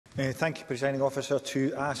Thank you, Presiding Officer.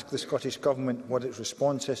 To ask the Scottish Government what its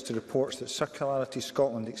response is to reports that Circularity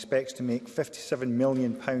Scotland expects to make £57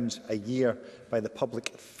 million a year by the public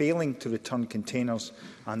failing to return containers,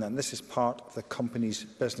 and that this is part of the company's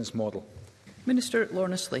business model. Minister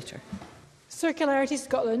Lorna Slater. Circularity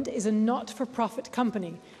Scotland is a not-for-profit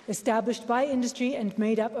company established by industry and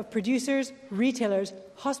made up of producers, retailers,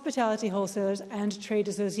 hospitality wholesalers and trade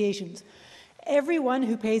associations. Everyone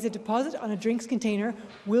who pays a deposit on a drinks container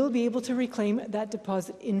will be able to reclaim that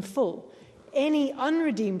deposit in full. Any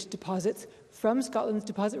unredeemed deposits from Scotland's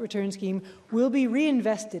deposit return scheme will be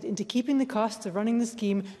reinvested into keeping the costs of running the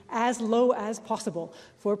scheme as low as possible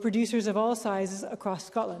for producers of all sizes across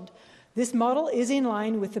Scotland. This model is in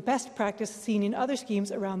line with the best practice seen in other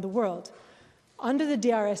schemes around the world. Under the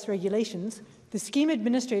DRS regulations, the scheme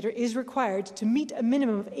administrator is required to meet a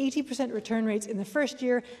minimum of 80% return rates in the first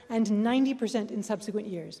year and 90% in subsequent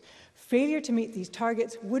years. Failure to meet these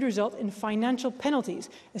targets would result in financial penalties,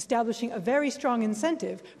 establishing a very strong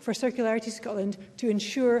incentive for Circularity Scotland to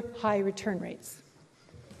ensure high return rates.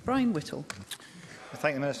 Brian Whittle. I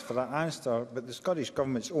thank the Minister for that answer, but the Scottish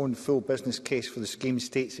Government's own full business case for the scheme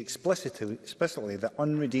states explicitly that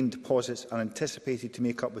unredeemed deposits are anticipated to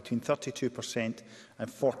make up between 32% and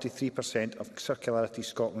 43% of Circularity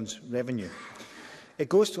Scotland's revenue. It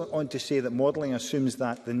goes on to say that modelling assumes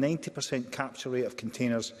that the 90% capture rate of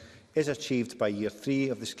containers is achieved by year 3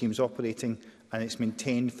 of the scheme's operating, and it's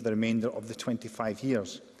maintained for the remainder of the 25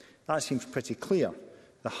 years. That seems pretty clear.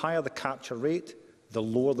 The higher the capture rate, the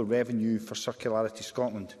lower the revenue for Circularity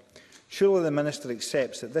Scotland. Surely the Minister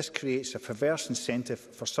accepts that this creates a perverse incentive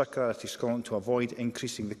for Circularity Scotland to avoid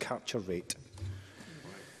increasing the capture rate.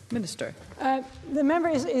 Minister. The member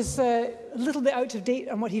is a little bit out of date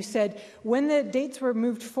on what he said. When the dates were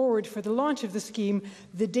moved forward for the launch of the scheme,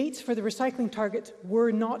 the dates for the recycling targets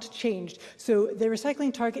were not changed. So the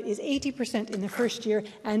recycling target is 80% in the first year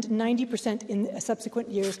and 90% in subsequent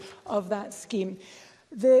years of that scheme.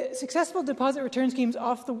 The successful deposit return schemes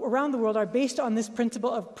around the world are based on this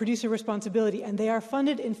principle of producer responsibility, and they are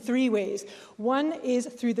funded in 3 ways. One is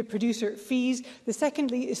through the producer fees, the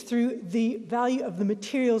secondly is through the value of the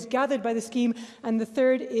materials gathered by the scheme, and the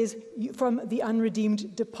third is from the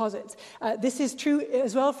unredeemed deposits. This is true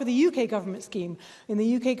as well for the UK Government scheme. In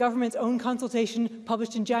the UK Government's own consultation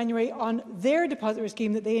published in January on their deposit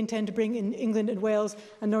scheme that they intend to bring in England and Wales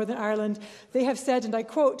and Northern Ireland, they have said, and I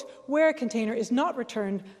quote, "Where a container is not returned,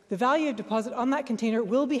 the value of deposit on that container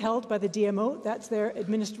will be held by the DMO," that's their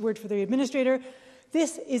word for the administrator.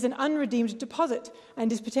 "This is an unredeemed deposit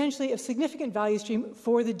and is potentially a significant value stream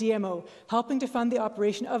for the DMO, helping to fund the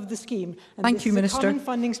operation of the scheme." And Thank you, Minister. This is a common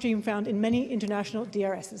funding stream found in many international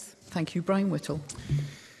DRSs. Thank you, Brian Whittle.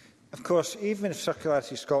 Of course, even if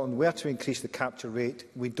Circularity Scotland were to increase the capture rate,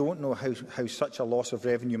 we don't know how such a loss of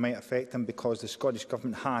revenue might affect them, because the Scottish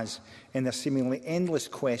Government has, in their seemingly endless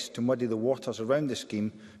quest to muddy the waters around the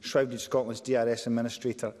scheme, shrouded Scotland's DRS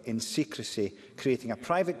administrator in secrecy, creating a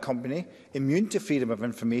private company immune to freedom of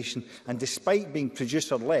information, and despite being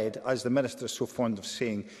producer-led, as the Minister is so fond of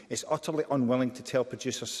saying, is utterly unwilling to tell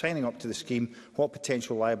producers signing up to the scheme what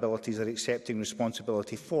potential liabilities they are accepting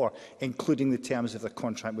responsibility for, including the terms of their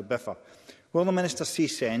contract with BIFA. Will the Minister see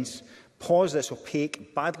sense, pause this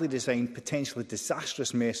opaque, badly designed, potentially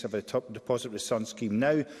disastrous mess of a deposit return scheme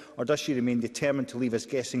now, or does she remain determined to leave us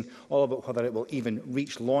guessing all about whether it will even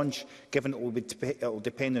reach launch, given it will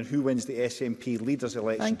depend on who wins the SNP leaders'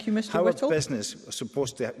 election? Thank you, Mr. How Whittle. are business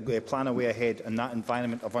supposed to plan a way ahead in that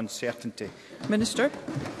environment of uncertainty? Minister.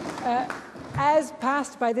 As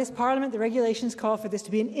passed by this Parliament, the regulations call for this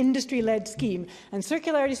to be an industry-led scheme, and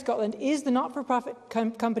Circularity Scotland is the not-for-profit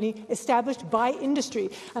company established by industry.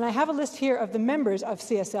 And I have a list here of the members of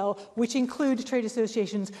CSL, which include trade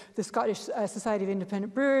associations, the Scottish Society of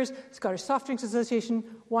Independent Brewers, Scottish Soft Drinks Association,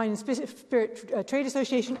 Wine and Spirit Trade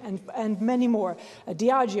Association, and many more.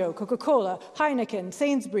 Diageo, Coca-Cola, Heineken,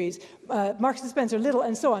 Sainsbury's, Marks & Spencer, Lidl,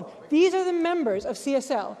 and so on. These are the members of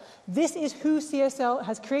CSL. This is who CSL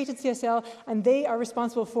has created CSL, and they are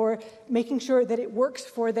responsible for making sure that it works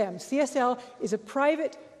for them. CSL is a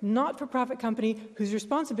private, not-for-profit company whose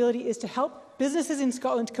responsibility is to help businesses in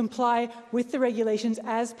Scotland comply with the regulations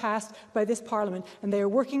as passed by this Parliament, and they are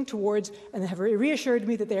working towards, and have reassured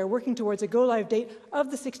me that they are working towards a go-live date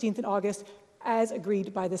of the 16th of August, as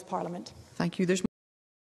agreed by this Parliament. Thank you.